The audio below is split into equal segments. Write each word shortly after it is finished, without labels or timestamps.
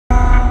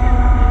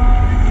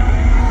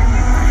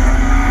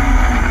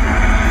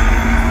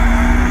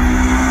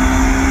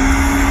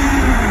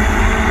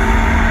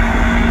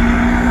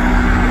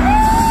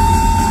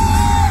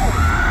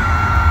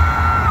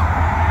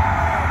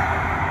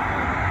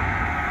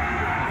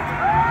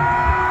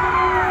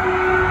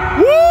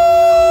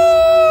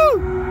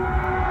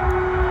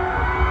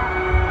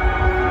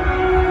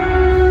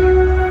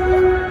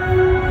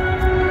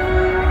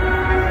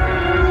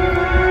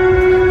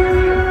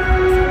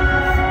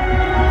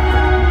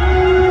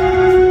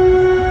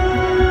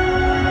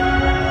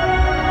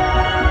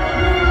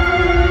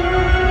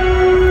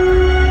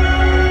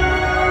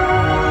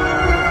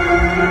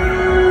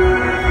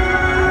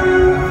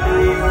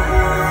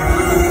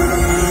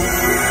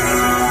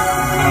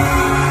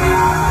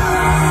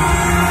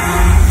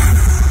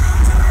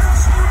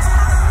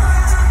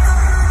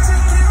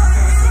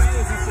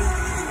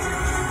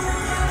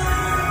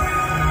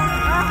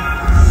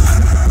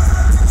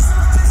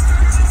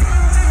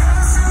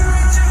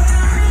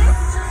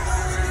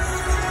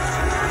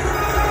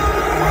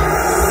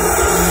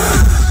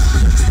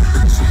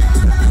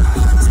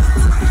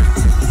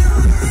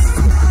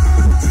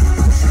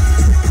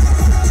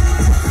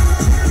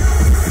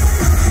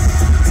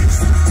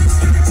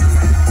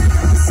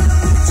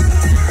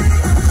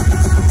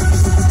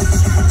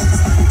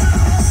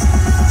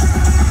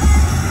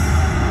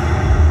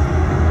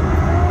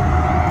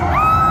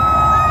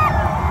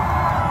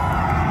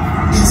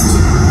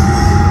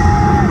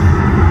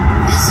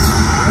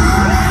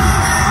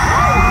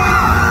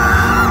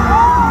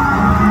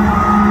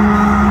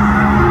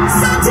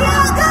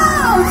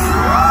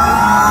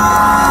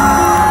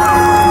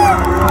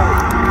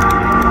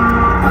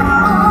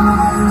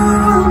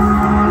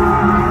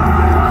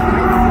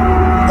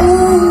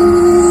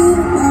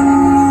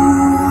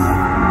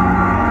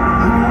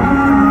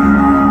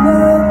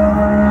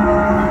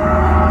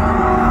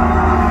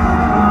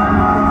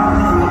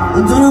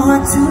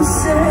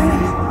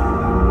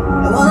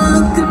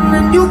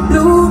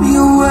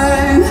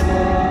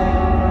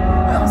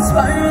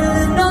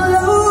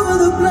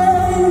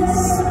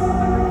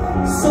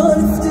So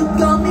if you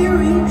got me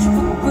reach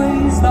for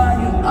grace,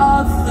 lying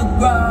off the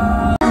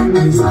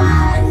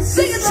ground.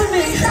 Sing it to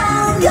me.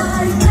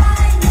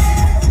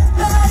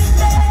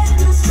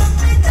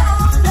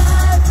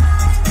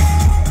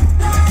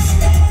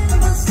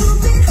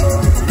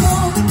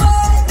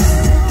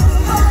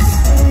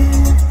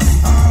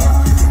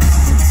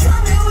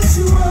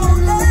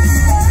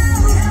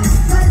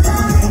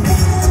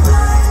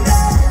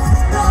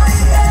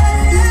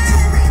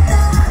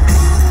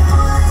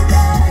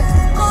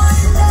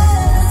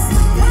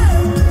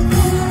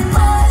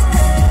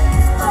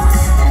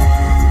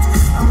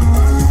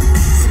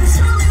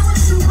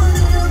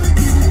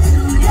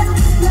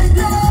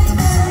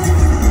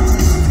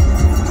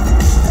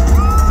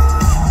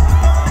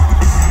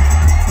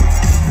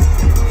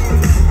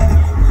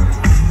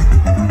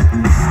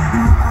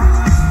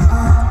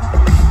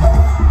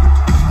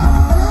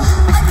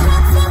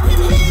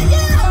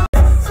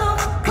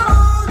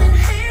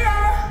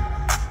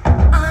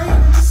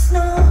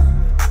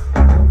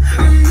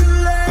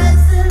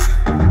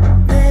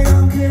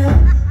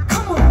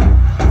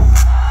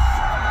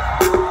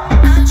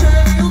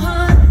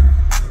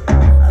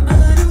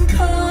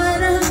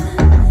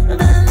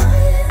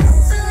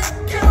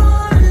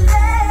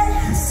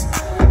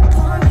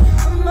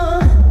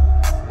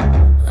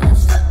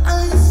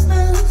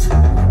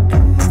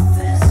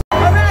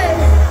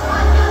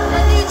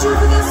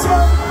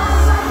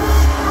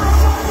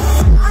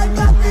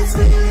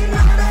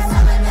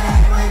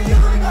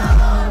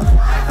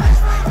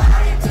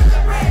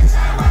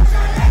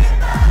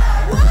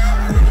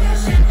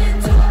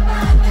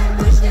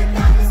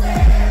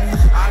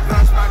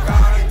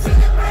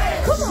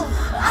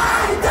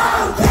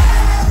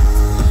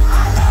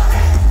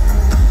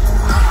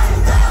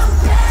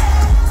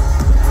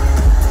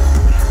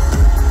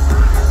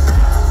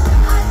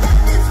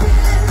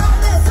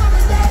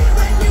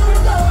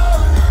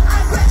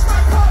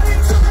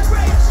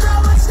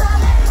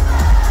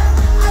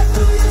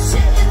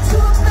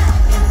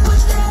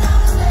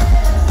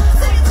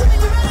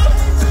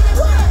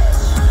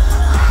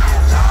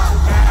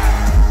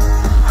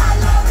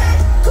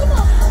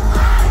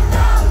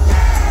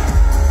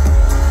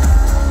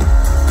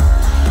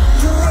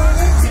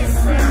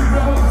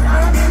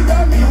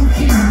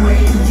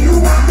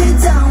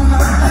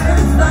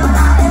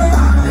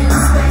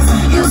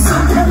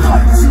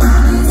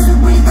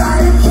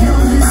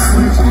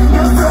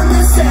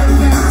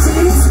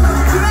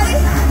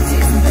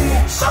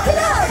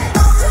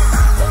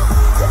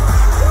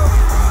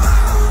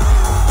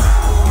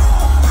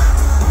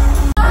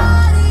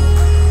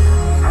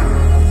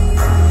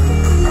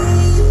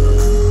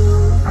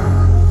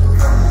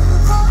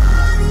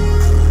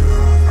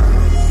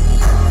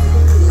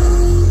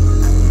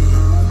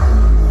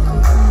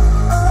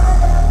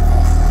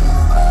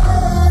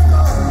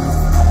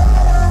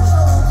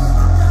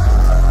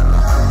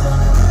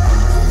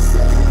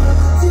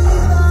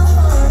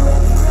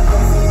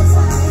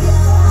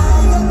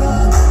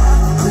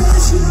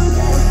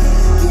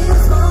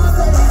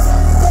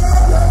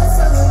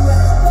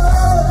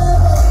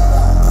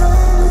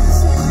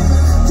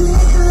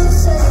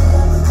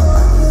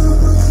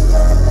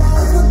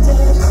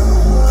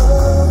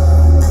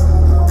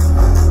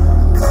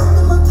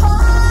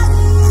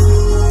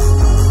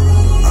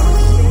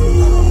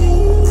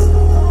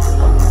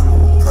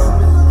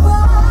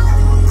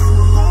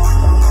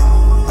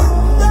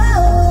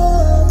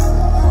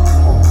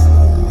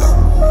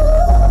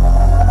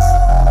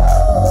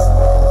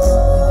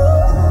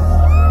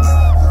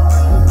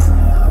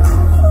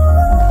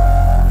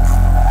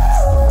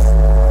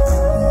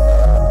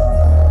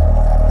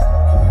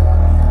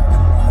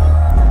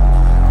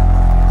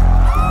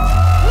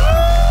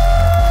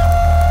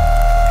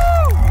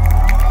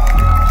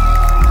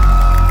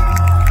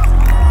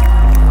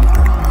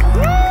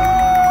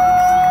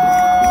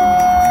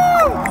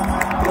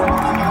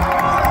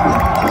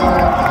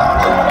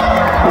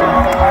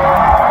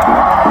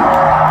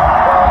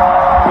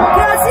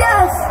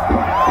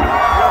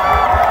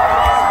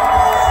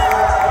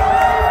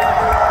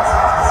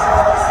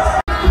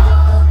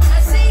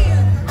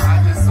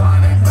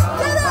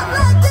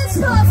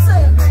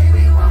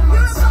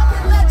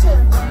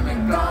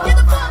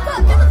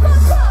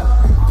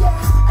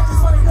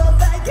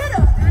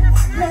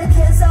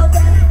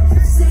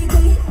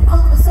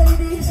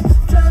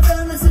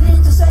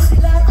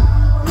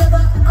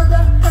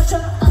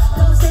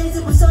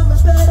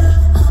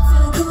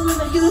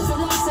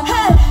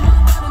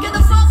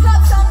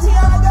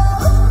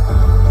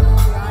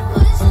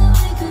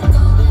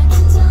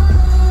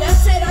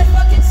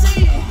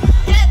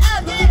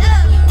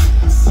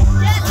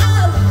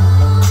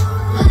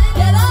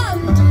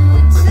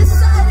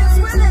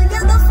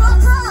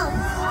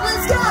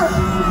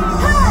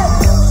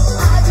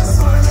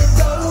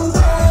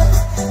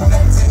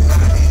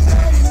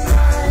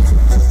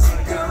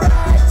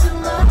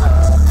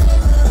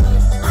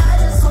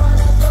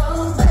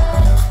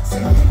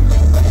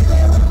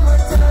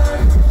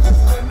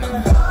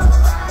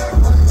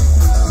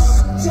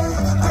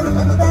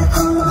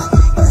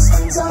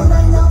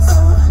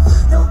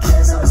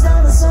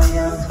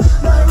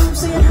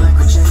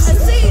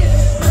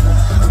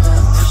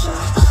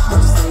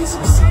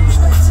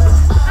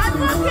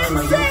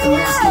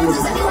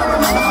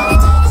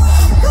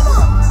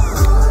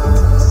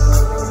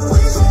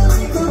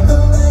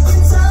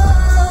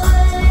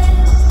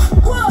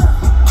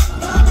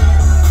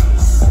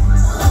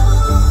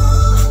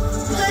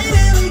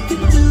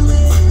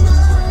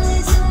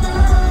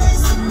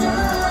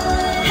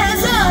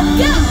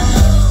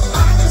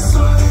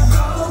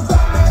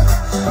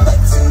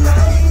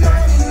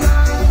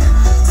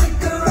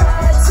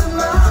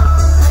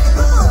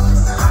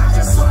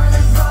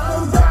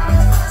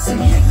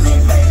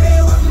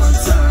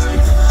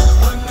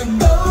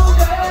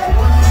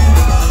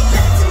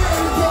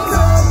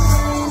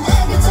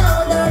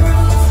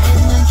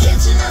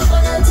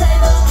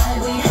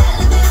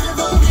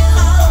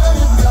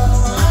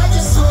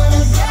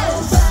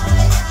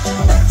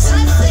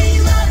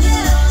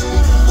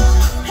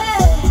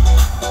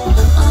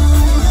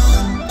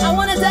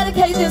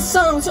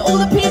 to all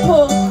the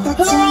people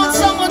who are on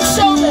someone's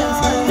shoulders.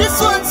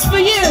 This one's for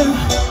you.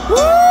 Woo!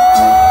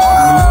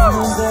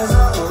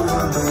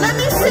 Let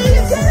me see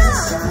you get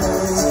up.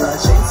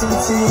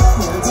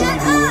 Get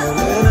up.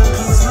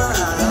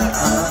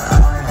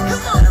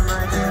 Come on.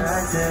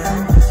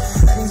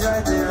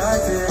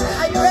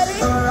 Are you ready?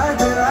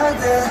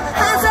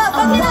 Hands up,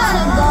 fuck it up.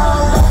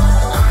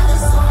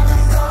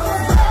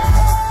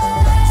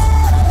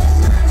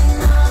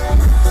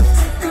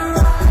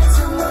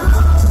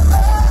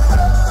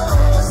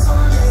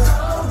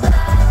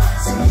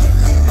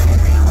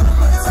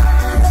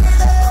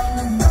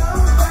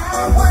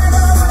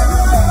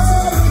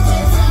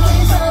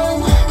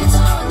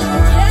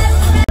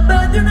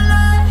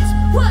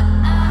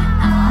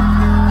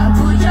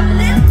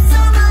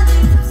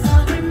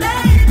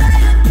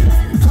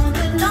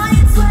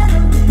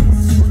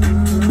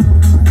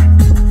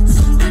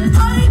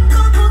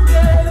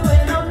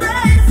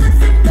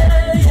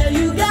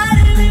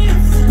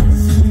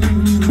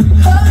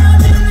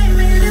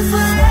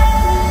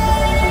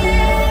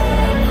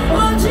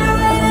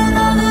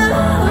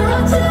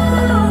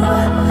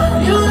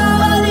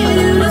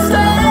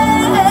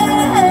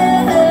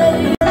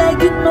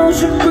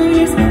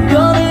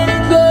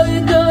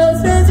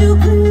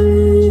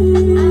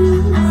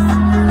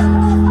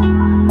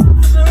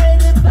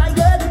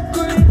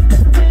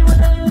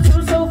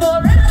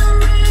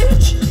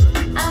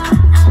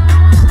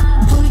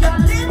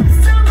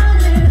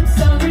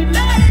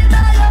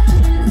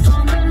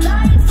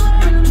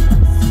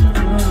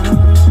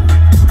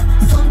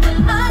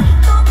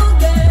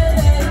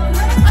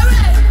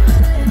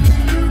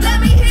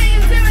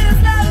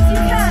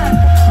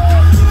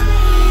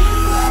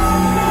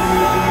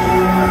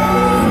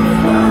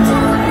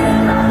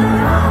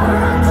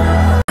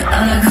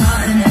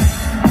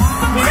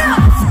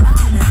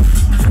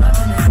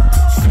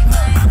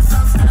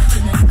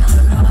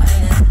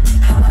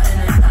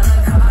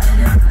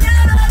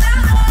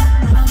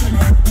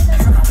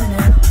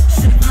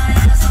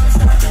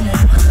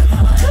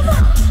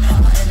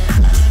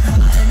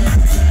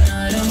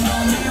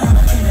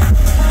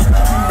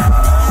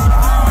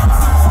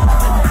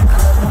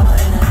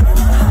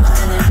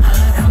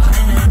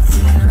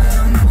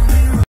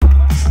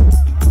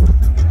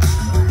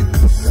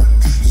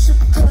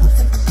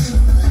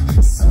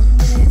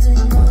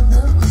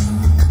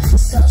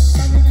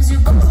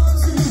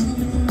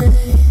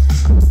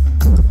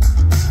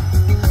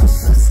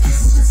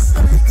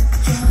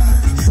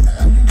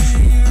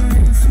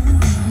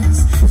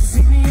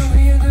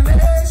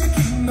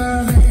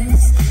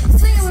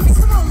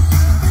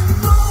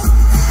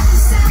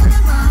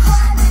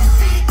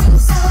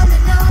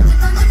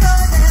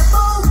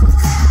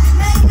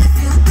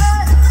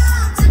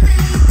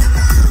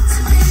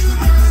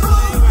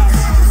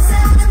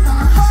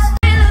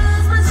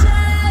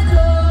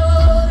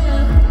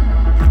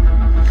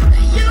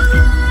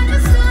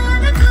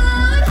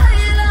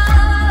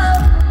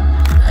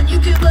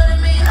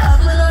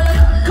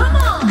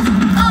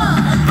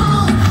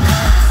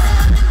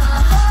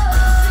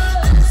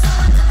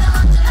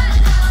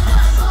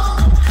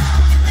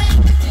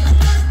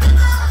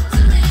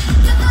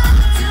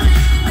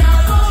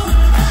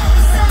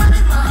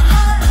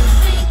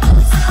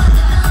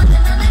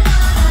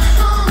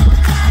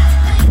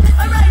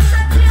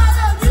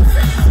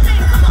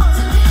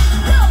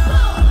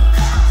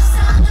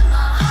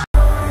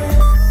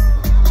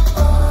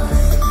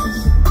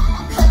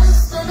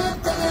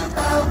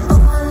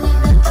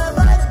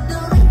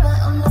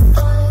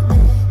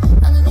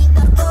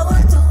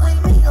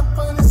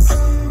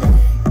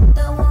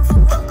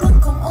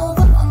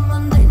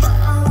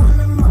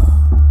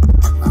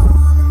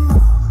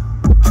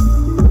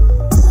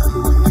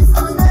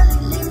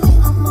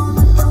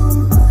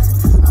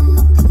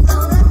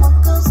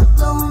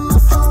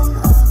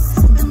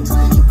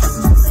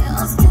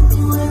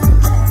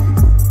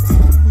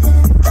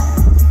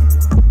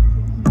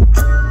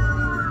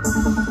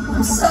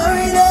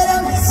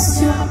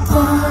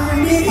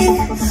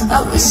 I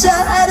wish I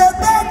had a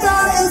better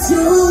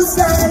excuse.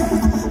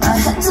 I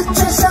had to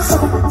trash a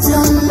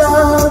hotel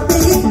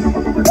lobby,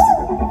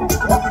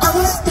 but I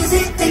was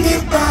busy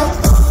thinking about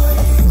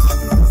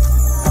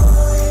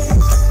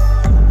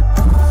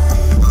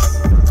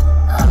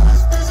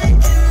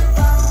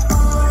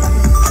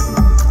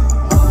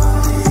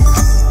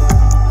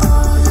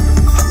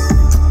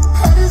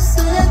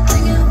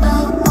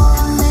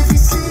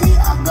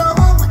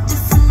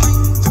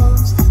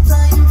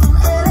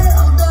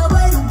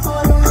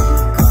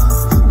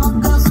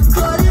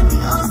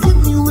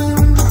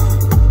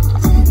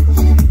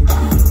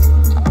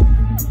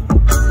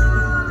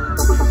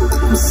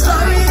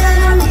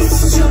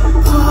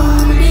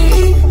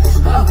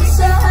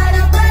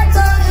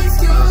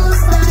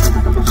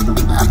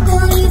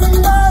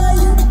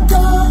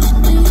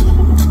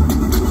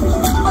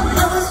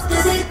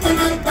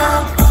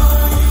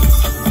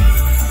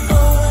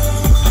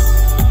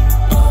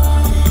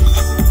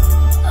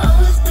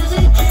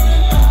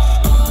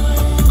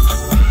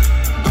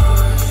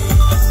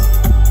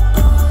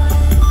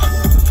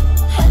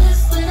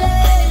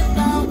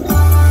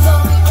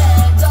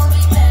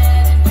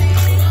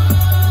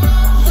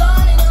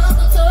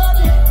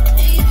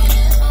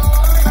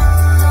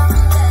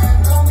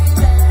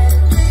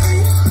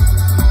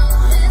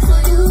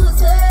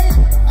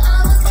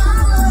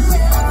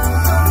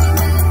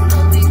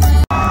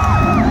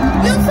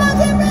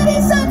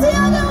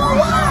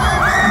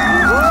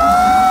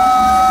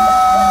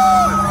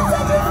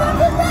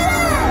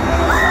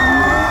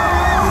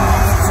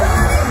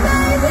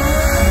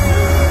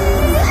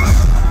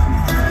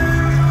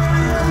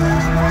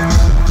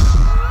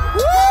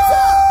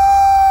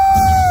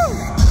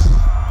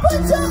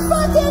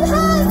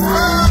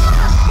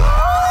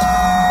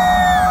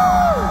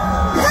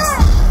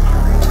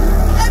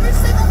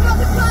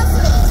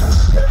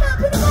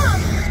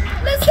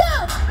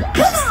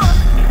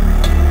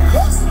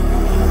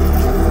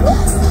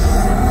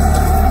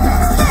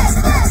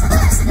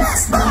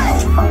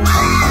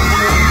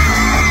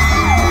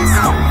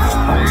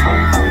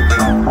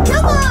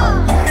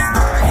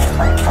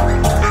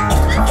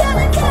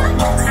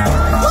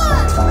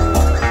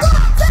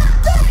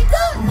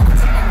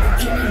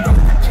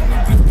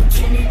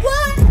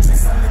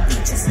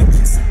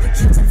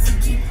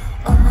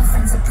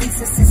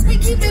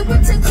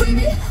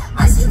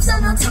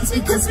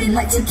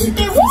like to keep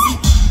it easy.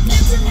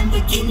 Dancing in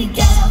bikini,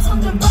 get out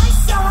on the right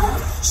side.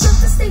 Shut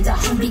the stage at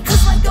home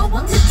because my girl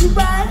wanted to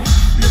ride.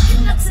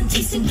 Looking nuts and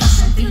tasting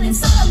cash and feeling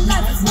so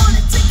alive.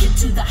 Wanna take it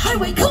to the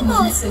highway, come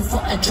on, let's go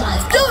for a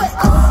drive. Do it!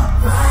 All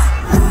my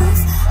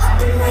life, I've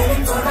been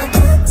waiting for a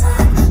good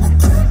time. A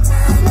good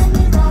time, let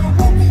me ride,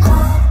 let me ride.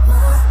 All my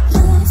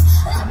life,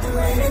 I've been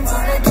waiting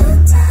for a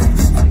good time.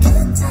 A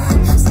good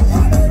time, so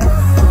let me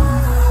ride.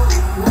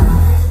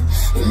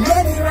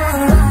 Let me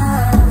ride.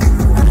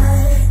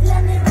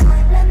 Let me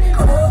ride, let me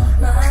ride. All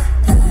my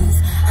life,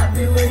 I've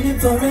been waiting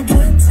for a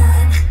good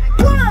time.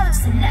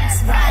 So let's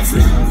ride.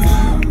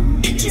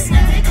 Bitches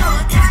know they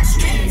can't catch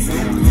me.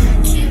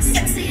 Cute,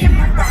 sexy, in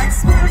my ride,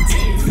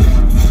 sporty.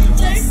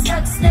 Those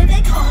slugs know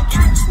they can't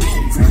catch me.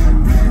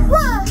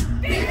 What?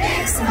 Big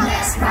big, so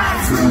let's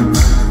ride.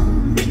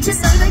 Bitches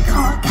know they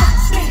can't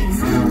catch me.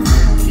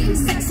 Cute,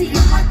 sexy,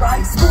 in my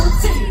ride,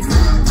 sporty.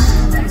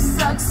 Those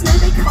slugs know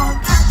they can't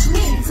catch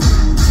me.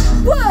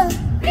 What?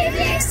 Big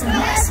big, so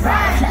let's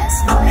ride. Let's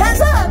ride.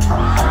 Hands up!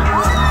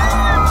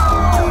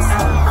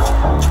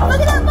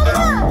 Look it up, look it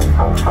up!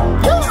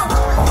 Come on!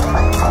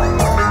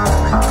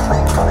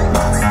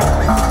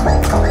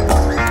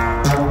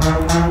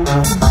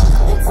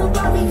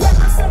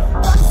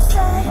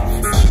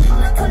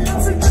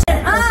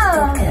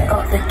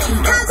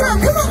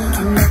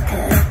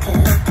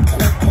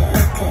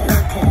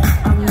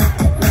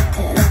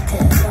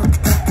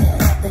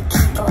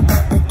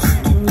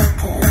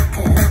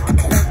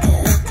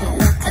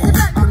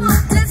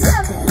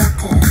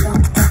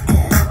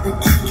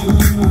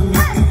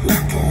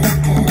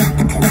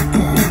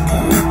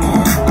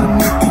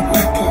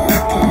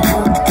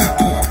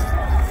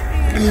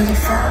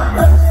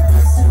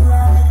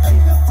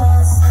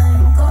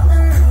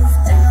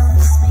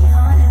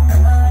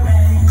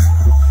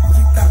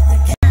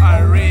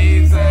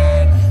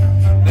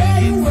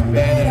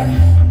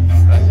 Better.